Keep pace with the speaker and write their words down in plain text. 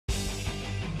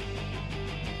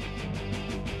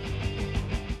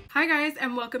Hi guys,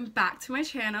 and welcome back to my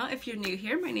channel. If you're new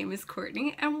here, my name is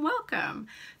Courtney and welcome.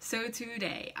 So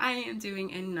today I am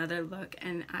doing another look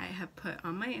and I have put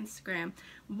on my Instagram,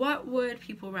 what would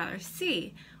people rather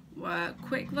see? A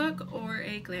quick look or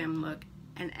a glam look?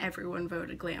 And everyone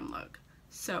voted glam look.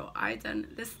 So I done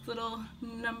this little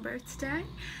number today.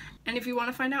 And if you want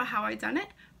to find out how I done it,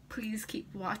 please keep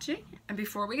watching. And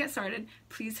before we get started,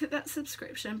 please hit that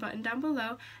subscription button down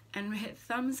below and hit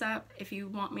thumbs up if you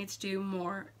want me to do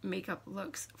more makeup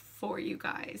looks for you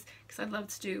guys, because I'd love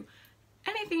to do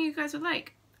anything you guys would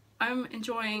like. I'm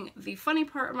enjoying the funny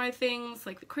part of my things,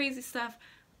 like the crazy stuff,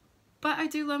 but I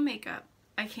do love makeup.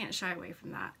 I can't shy away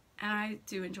from that. And I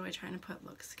do enjoy trying to put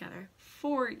looks together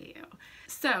for you.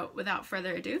 So without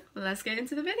further ado, let's get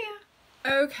into the video.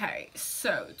 Okay,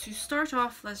 so to start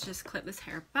off, let's just clip this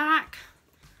hair back.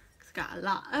 It's got a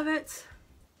lot of it.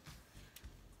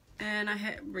 And I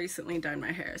had recently dyed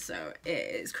my hair, so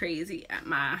it is crazy at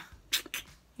my,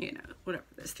 you know, whatever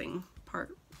this thing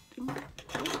part.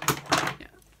 Yeah.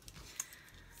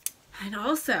 And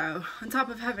also, on top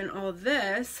of having all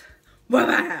this,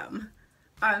 wham!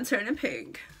 I'm turning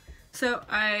pink. So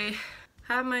I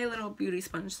have my little beauty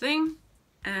sponge thing.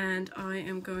 And I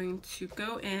am going to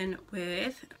go in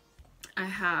with, I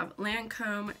have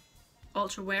Lancome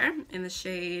Ultra Wear in the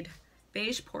shade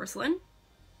Beige Porcelain.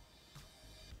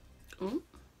 Ooh.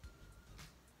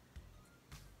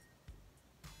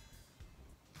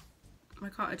 I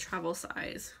call it a travel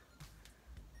size.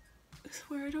 I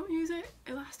swear I don't use it,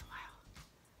 it lasts a while.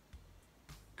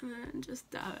 And then just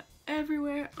dab it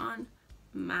everywhere on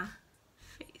my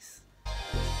face.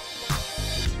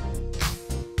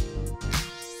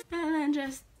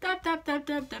 Just dab.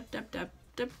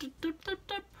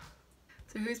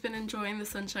 So who's been enjoying the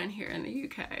sunshine here in the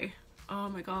UK? Oh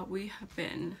my god, we have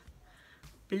been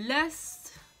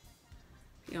blessed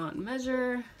beyond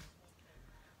measure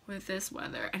with this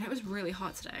weather, and it was really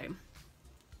hot today.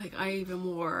 Like, I even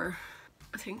wore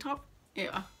a tank top,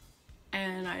 yeah,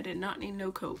 and I did not need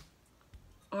no coat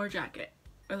or jacket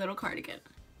or little cardigan.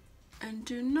 And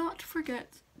do not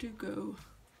forget to go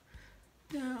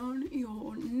down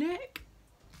your neck.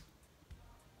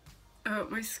 Oh,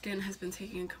 my skin has been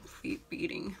taking a complete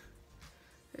beating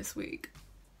this week.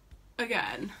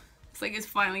 Again, it's like it's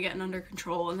finally getting under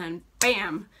control, and then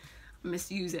bam, I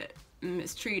misuse it and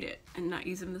mistreat it and not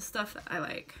using the stuff that I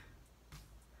like.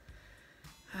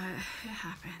 It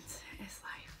happens, it's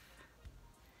life.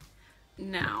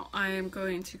 Now I am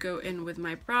going to go in with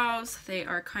my brows. They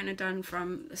are kind of done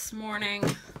from this morning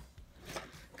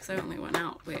because I only went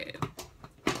out with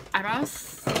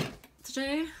eyebrows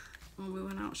today when we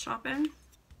went out shopping.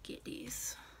 Get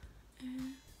these,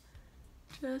 and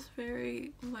just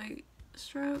very light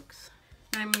strokes.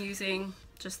 I'm using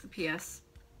just the PS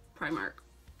Primark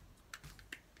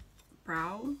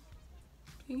brow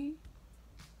thingy.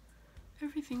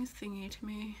 Everything's thingy to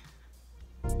me.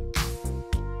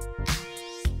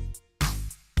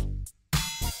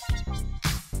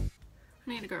 I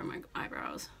need to grow my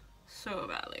eyebrows so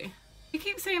badly. You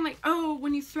keep saying like, oh,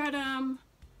 when you thread them,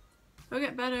 they'll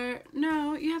get better.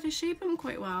 No, you have to shape them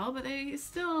quite well, but they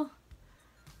still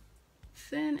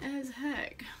thin as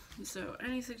heck. So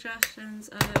any suggestions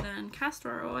other than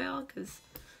castor oil, because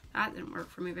that didn't work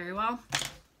for me very well,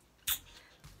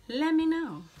 let me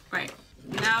know. Right,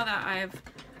 now that I've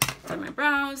done my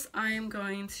brows, I am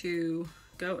going to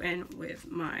go in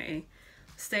with my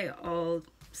Stay All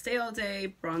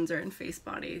Day bronzer and face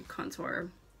body contour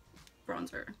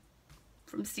bronzer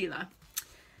from Stila.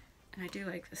 And I do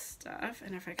like this stuff,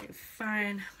 and if I can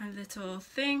find my little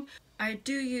thing, I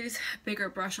do use a bigger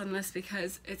brush on this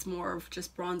because it's more of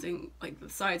just bronzing like the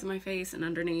sides of my face and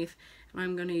underneath. And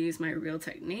I'm going to use my Real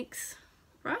Techniques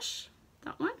brush,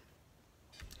 that one.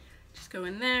 Just go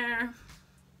in there,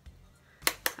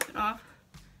 tap it off,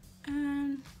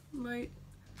 and light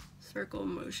circle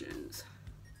motions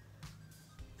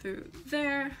through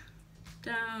there,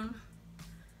 down,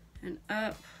 and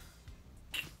up.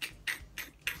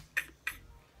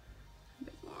 A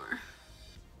bit more.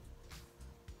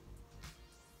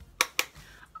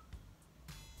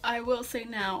 I will say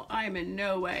now, I am in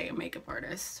no way a makeup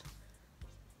artist.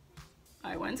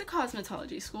 I went to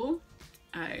cosmetology school.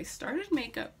 I started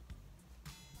makeup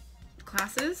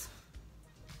classes.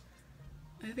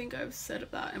 I think I've said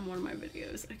that in one of my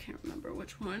videos. I can't remember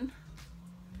which one.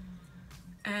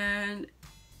 And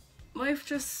life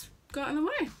just got in the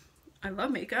way. I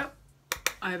love makeup.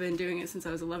 I've been doing it since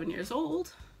I was 11 years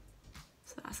old.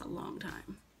 So that's a long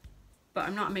time. But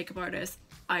I'm not a makeup artist.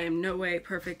 I am no way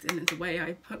perfect in the way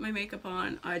I put my makeup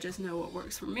on. I just know what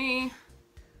works for me.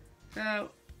 So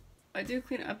I do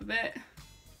clean it up a bit.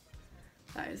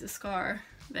 That is a scar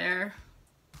there.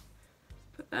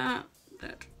 Put that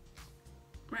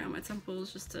right on my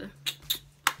temples just to,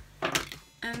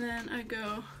 and then I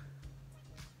go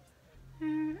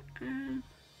there and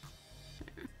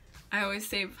there. I always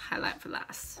save highlight for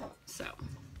last, so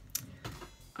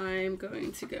I'm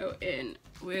going to go in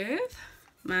with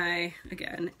my,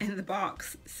 again, in the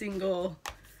box, single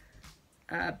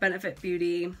Benefit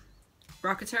Beauty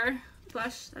Rocketer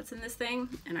blush that's in this thing,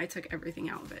 and I took everything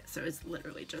out of it, so it's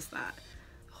literally just that.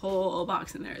 Whole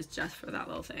box in there is just for that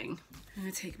little thing. I'm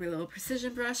gonna take my little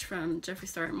precision brush from Jeffree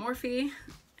Star and Morphe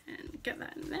and get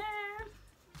that in there.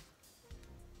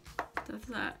 Does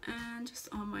that, and just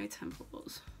on my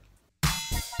temples.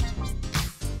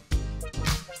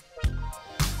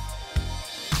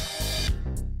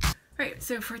 Right,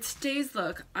 so for today's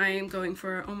look, I am going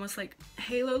for almost like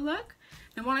halo look.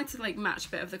 I wanted to like match a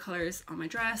bit of the colors on my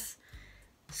dress.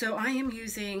 So I am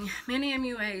using Manny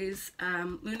MUA's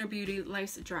Lunar Beauty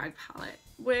Life's a Drag palette,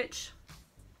 which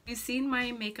you've seen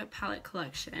my makeup palette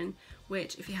collection,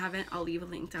 which if you haven't, I'll leave a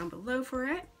link down below for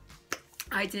it.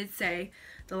 I did say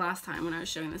the last time when I was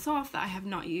showing this off that I have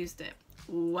not used it.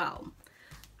 Well,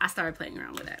 I started playing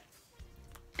around with it.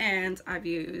 And I've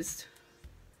used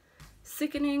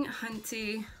Sickening,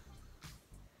 Hunty,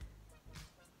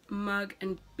 Mug,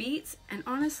 and Beats, and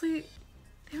honestly,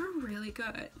 they were really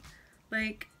good.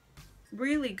 Like,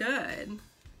 really good.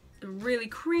 They're really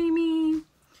creamy,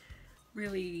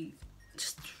 really,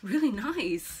 just really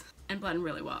nice, and blend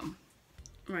really well.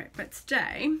 Right, but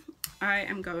today I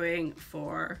am going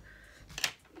for,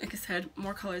 like I said,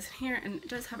 more colors in here, and it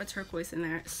does have a turquoise in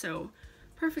there, so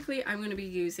perfectly I'm going to be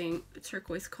using the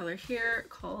turquoise color here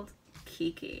called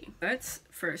Kiki. But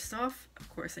first off, of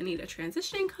course, I need a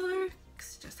transitioning color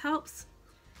because it just helps,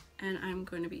 and I'm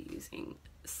going to be using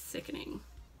Sickening.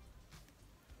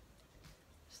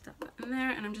 Step that in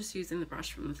there, and I'm just using the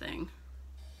brush from the thing.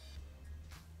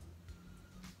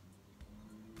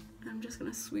 I'm just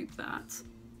going to sweep that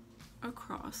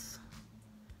across,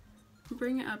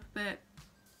 bring it up a bit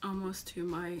almost to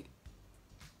my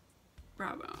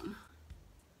brow bone.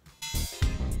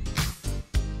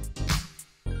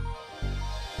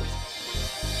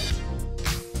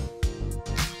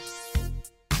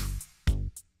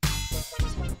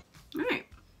 Alright,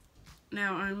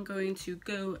 now I'm going to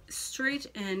go straight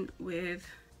in with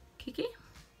Kiki.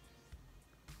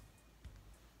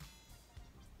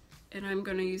 And I'm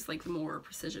going to use like the more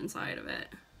precision side of it.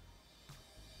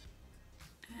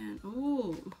 And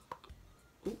ooh.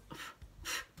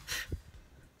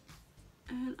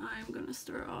 And I'm going to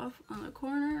start off on the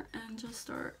corner and just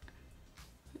start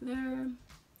there. And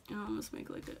almost make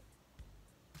like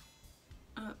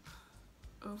a up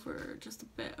over, just a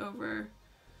bit over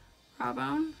brow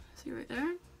bone. See right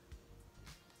there?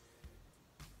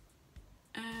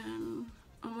 And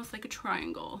almost like a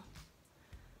triangle.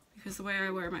 Because the way I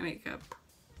wear my makeup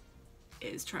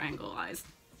is triangle eyes.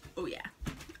 Oh yeah,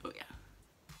 oh yeah.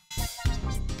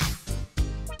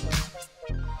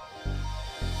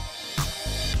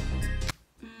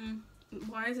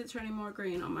 Why is it turning more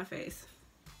green on my face?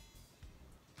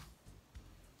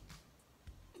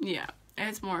 Yeah,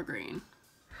 it's more green.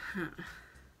 Huh.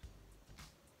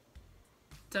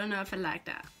 Don't know if I like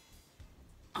that.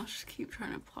 I'll just keep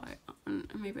trying to apply it on,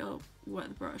 and maybe I'll wet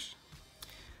the brush.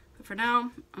 But for now,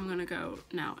 I'm gonna go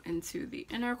now into the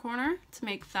inner corner to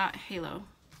make that halo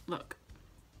look.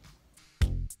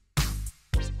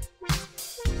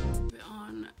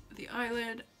 On the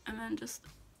eyelid, and then just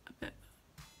a bit,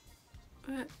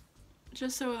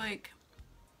 just so like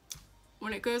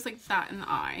when it goes like that in the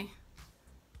eye,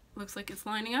 looks like it's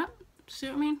lining up. See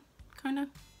what I mean? Kinda,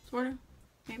 sorta,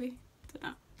 maybe, don't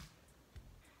know.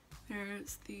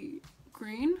 There's the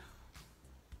green.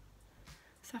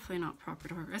 It's definitely not proper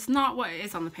dark. It's not what it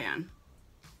is on the pan.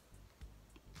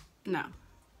 No.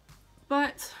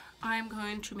 But I'm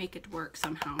going to make it work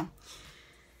somehow.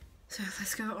 So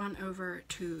let's go on over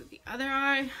to the other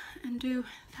eye and do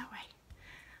that way.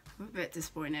 I'm a bit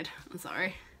disappointed. I'm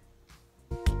sorry.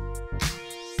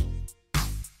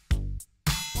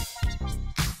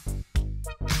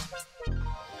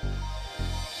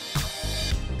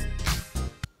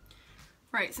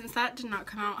 Right, since that did not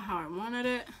come out how I wanted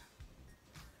it.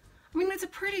 I mean, it's a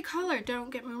pretty color, don't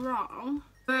get me wrong,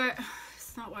 but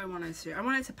it's not what I wanted to do. I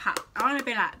wanted to pop. I want to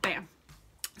be like, bam.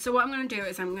 So what I'm going to do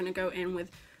is I'm going to go in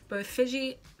with both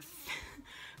Fishy,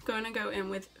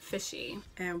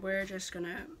 and we're just going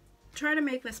to try to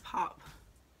make this pop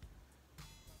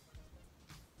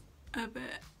a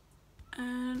bit.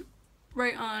 And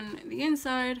right on the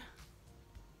inside,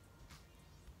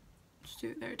 just do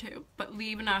it there too, but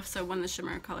leave enough so when the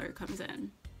shimmer color comes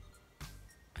in,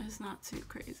 it's not too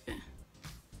crazy.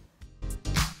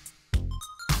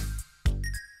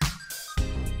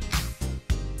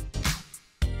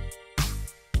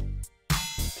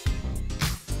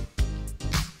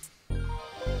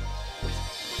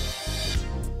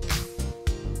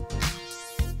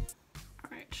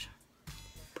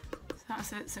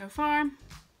 decent so far.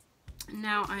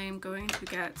 Now I am going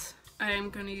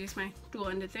to use my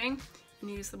dual-ended thing and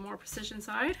use the more precision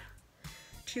side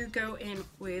to go in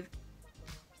with,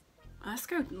 let's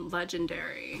go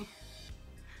Legendary.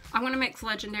 I'm going to mix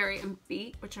Legendary and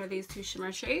Beat, which are these two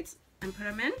shimmer shades, and put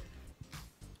them in.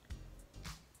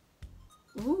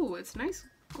 Ooh, it's nice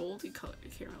goldy color. You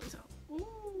can't really tell.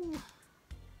 Ooh.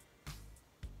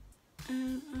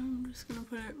 And I'm just going to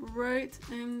put it right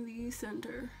in the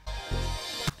center.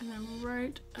 And then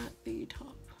right at the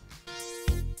top.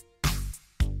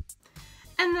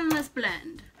 And then let's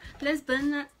blend. Let's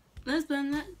blend that. Let's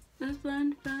blend that. Let's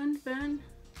blend, blend, blend.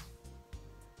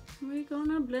 We're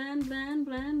gonna blend, blend,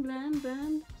 blend, blend,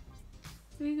 blend.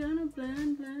 We're gonna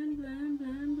blend, blend, blend,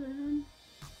 blend, blend.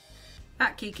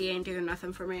 That Kiki ain't doing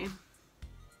nothing for me.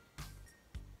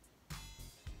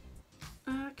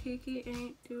 That Kiki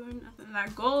ain't doing nothing.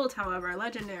 That gold, however,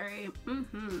 Legendary.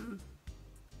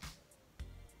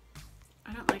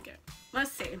 I don't like it.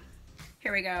 Let's see.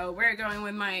 Here we go. We're going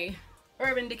with my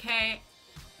Urban Decay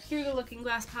Through the Looking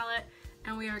Glass palette,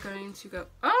 and we are going to go,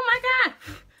 oh my god!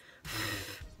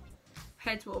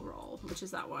 Heads Will Roll, which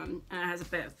is that one, and it has a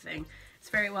bit of thing. It's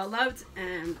very well loved,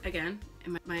 and again,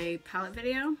 in my palette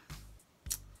video,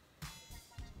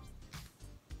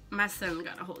 my son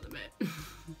got a hold of it.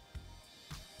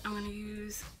 I'm gonna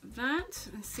use that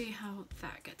and see how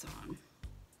that gets on.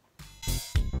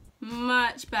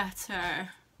 Much better.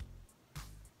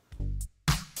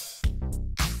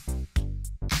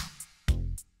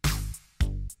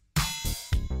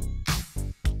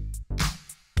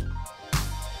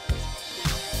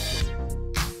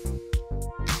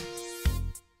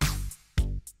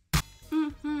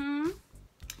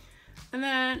 And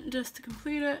then just to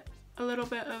complete it, a little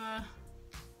bit of a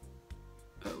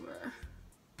over.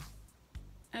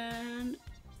 And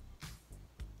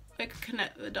like a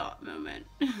connect the dot moment.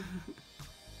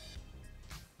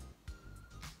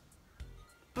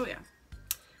 Oh yeah,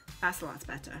 that's a lot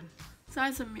better. So I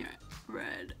had some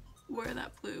red where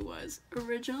that blue was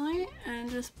originally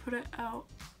and just put it out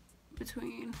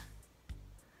between,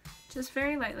 just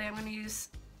very lightly. I'm going to use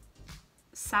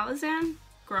Salazan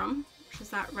Grum, which is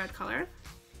that red color,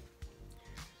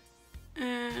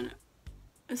 and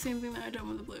the same thing that I done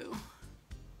with the blue.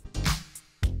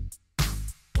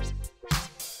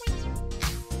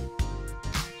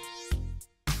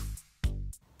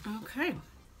 Okay.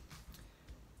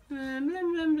 Blend,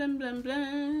 blend, blend, blend, blend,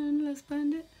 blend. Let's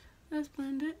blend it. Let's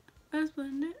blend it. Let's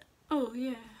blend it. Oh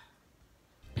yeah.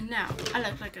 And now I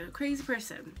look like a crazy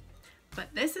person,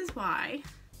 but this is why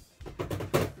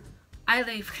I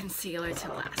leave concealer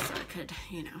to last, so I could,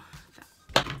 you know,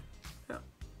 that. So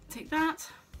take that,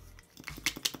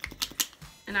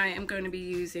 and I am going to be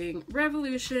using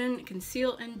Revolution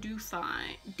Conceal and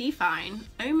Define.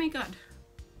 Oh my god,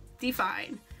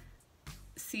 Define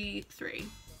C3.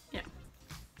 Yeah,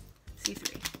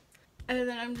 C3. And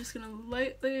then I'm just gonna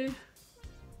lightly,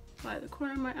 by the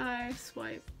corner of my eye,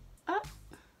 swipe up,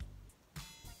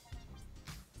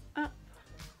 up,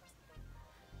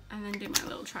 and then do my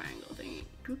little triangle thingy.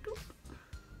 Doop, doop.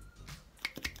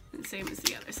 And same as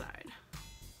the other side.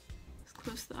 As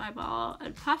close to the eyeball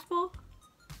as possible.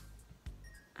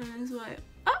 And swipe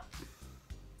up.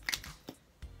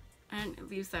 And it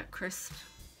leaves that crisp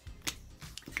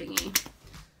thingy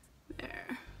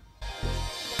there.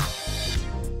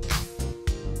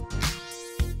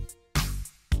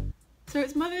 So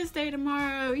it's Mother's Day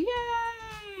tomorrow,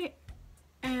 yay!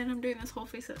 And I'm doing this whole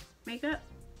face of makeup.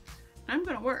 I'm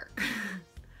gonna work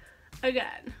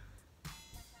again,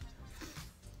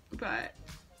 but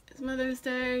it's Mother's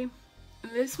Day,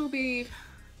 and this will be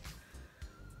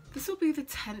the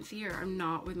 10th year I'm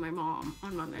not with my mom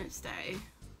on Mother's Day.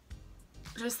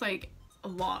 Just like a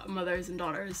lot of mothers and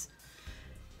daughters,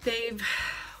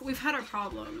 we've had our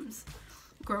problems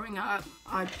growing up.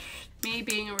 Me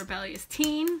being a rebellious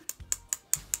teen,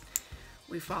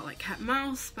 we fought like cat and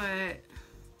mouse, but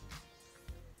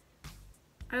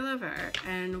I love her,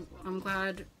 and I'm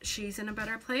glad she's in a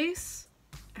better place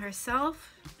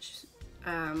herself,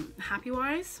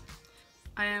 happy-wise.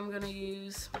 I am gonna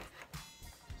use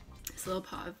this little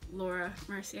pot of Laura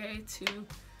Mercier to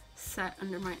set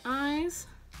under my eyes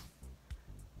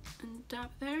and dab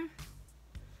there.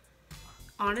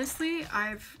 Honestly,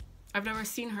 I've never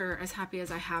seen her as happy as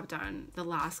I have done the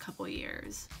last couple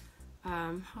years.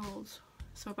 How old?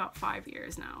 So about 5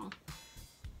 years now.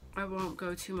 I won't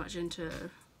go too much into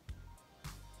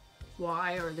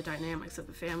why or the dynamics of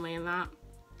the family and that,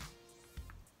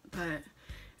 but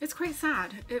it's quite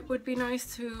sad. It would be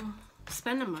nice to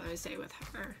spend a Mother's Day with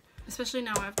her, especially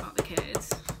now I've got the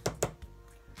kids.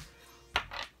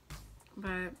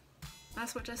 But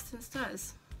that's what distance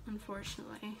does,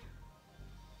 unfortunately.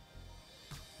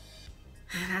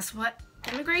 And that's what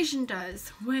immigration does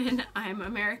when I'm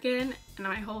American and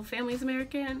my whole family's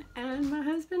American and my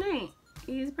husband ain't.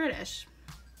 He's British.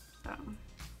 So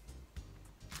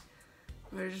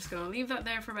we're just gonna leave that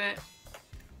there for a bit.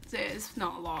 It's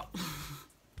not a lot.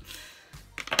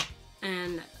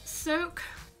 And soak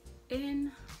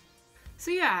in.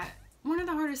 So yeah, one of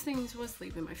the hardest things was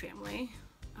leaving my family.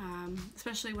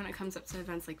 Especially when it comes up to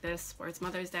events like this where it's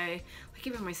Mother's Day. Like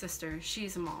even my sister,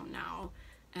 she's a mom now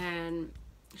and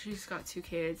she's got 2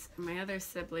 kids, and my other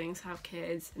siblings have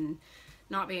kids, and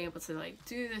not being able to like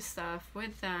do this stuff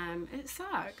with them, it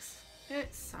sucks.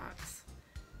 It sucks.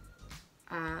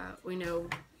 We know,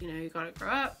 you know, you gotta grow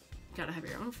up, you gotta have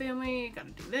your own family, you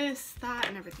gotta do this, that,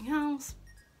 and everything else.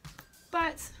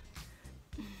 But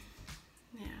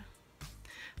yeah.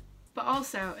 But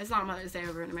also, it's not Mother's Day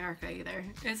over in America either.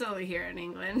 It's only here in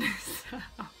England. So,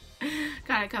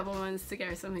 got a couple months to get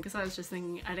her something, because I was just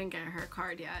thinking I didn't get her a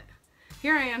card yet.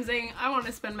 Here I am saying I want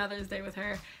to spend Mother's Day with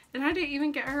her, and I didn't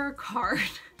even get her a card.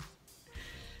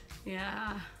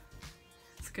 Yeah.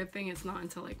 It's a good thing it's not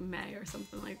until like May or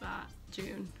something like that.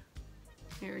 June.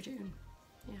 May or June.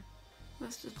 Yeah.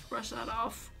 Let's just brush that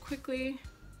off quickly.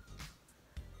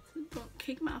 Don't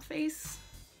cake my face.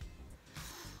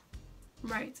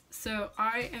 Right, so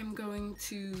I am going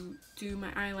to do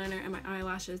my eyeliner and my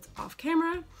eyelashes off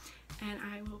camera, and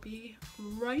I will be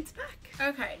right back.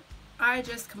 Okay, I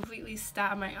just completely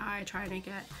stabbed my eye trying to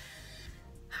get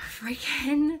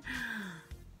freaking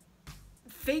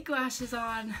fake lashes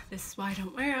on. This is why I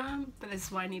don't wear them, but this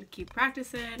is why I need to keep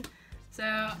practicing.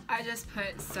 So I just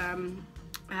put some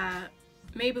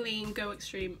Maybelline Go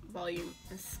Extreme Volume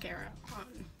Mascara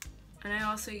on. And I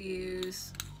also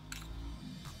use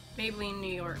Maybelline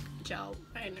New York Gel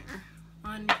Liner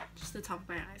on just the top of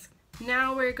my eyes.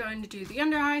 Now we're going to do the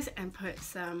under eyes and put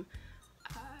some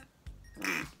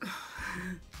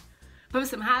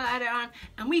highlighter on,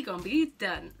 and we gonna be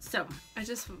done. So I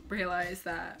just realized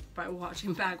that by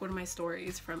watching back one of my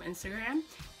stories from Instagram,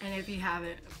 and if you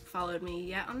haven't followed me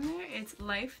yet on there, it's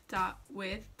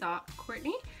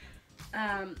life.with.courtney.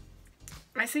 I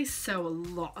say so a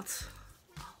lot.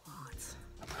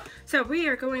 So we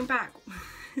are going back.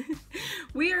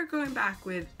 We are going back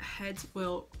with Heads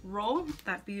Will Roll,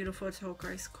 that beautiful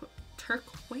turquoise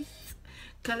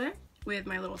color with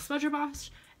my little smudger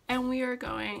brush, and we are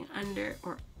going under,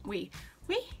 or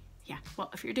yeah, well,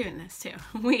 if you're doing this too,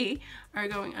 we are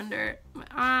going under my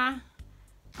eye,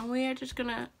 and we are just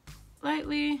gonna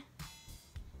lightly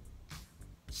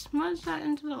smudge that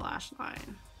into the lash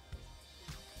line.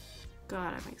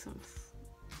 God, I make some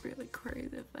really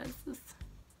crazy faces.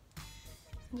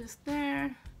 Just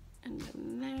there, and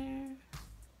then there.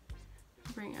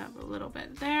 Bring up a little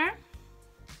bit there.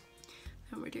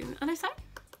 And we're doing the other side.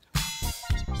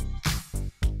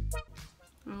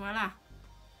 And voila.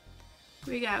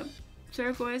 We got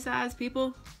turquoise eyes,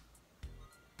 people.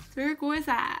 Turquoise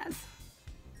eyes.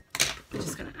 I'm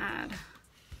just gonna add.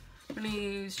 I'm gonna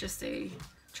use just a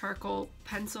charcoal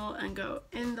pencil and go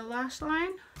in the lash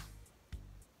line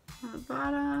on the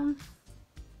bottom,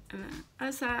 and then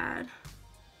other side.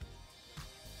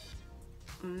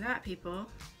 And that, people,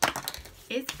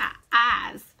 is our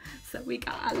eyes. So we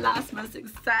got our last most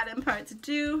exciting part to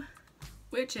do,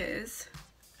 which is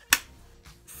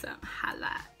some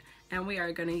highlight. And we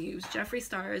are gonna use Jeffree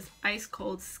Star's Ice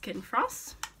Cold Skin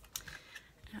Frost.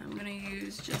 And I'm gonna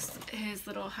use just his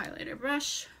little highlighter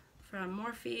brush from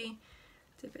Morphe.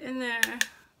 Dip it in there,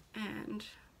 and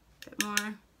a bit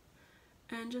more.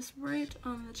 And just right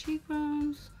on the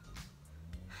cheekbones.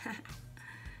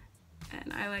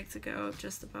 And I like to go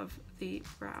just above the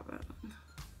brow bone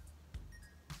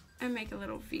and make a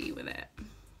little V with it.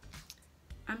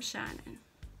 I'm shining.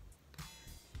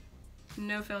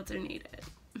 No filter needed.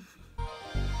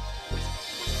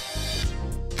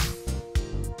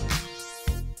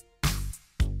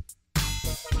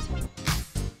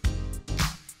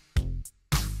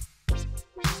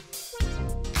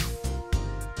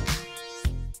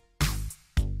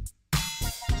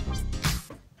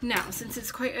 Now, since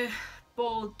it's quite a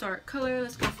bold dark color,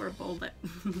 let's go for a bold lip.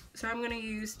 So I'm going to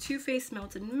use Too Faced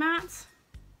Melted Matte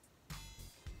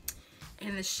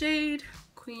in the shade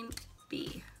Queen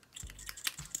Bee.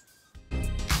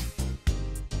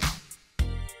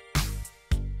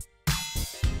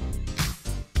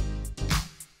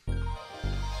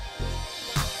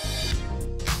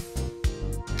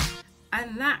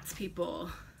 And that,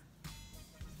 people,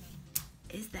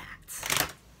 is that.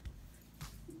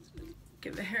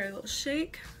 Give the hair a little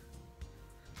shake.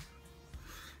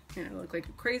 And I look like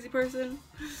a crazy person.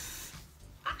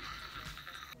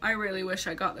 I really wish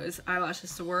I got those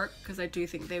eyelashes to work, because I do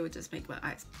think they would just make my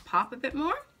eyes pop a bit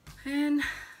more. And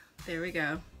there we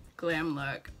go, glam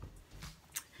look.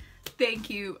 Thank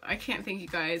you. I can't thank you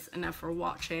guys enough for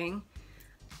watching.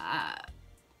 I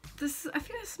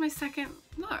think this is my second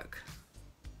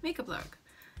makeup look.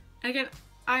 And again,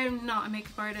 I am not a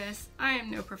makeup artist. I am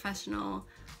no professional.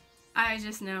 I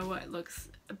just know what looks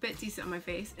a bit decent on my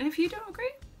face. And if you don't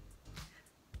agree,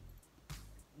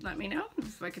 let me know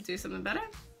if I could do something better.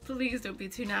 Please don't be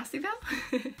too nasty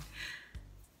though.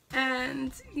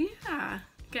 And yeah,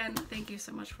 again, thank you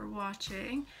so much for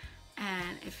watching.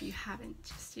 And if you haven't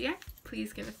just yet,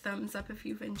 please give a thumbs up if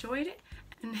you've enjoyed it,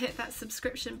 and hit that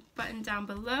subscription button down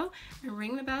below and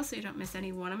ring the bell so you don't miss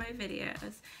any one of my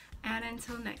videos. And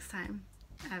until next time,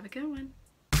 have a good one.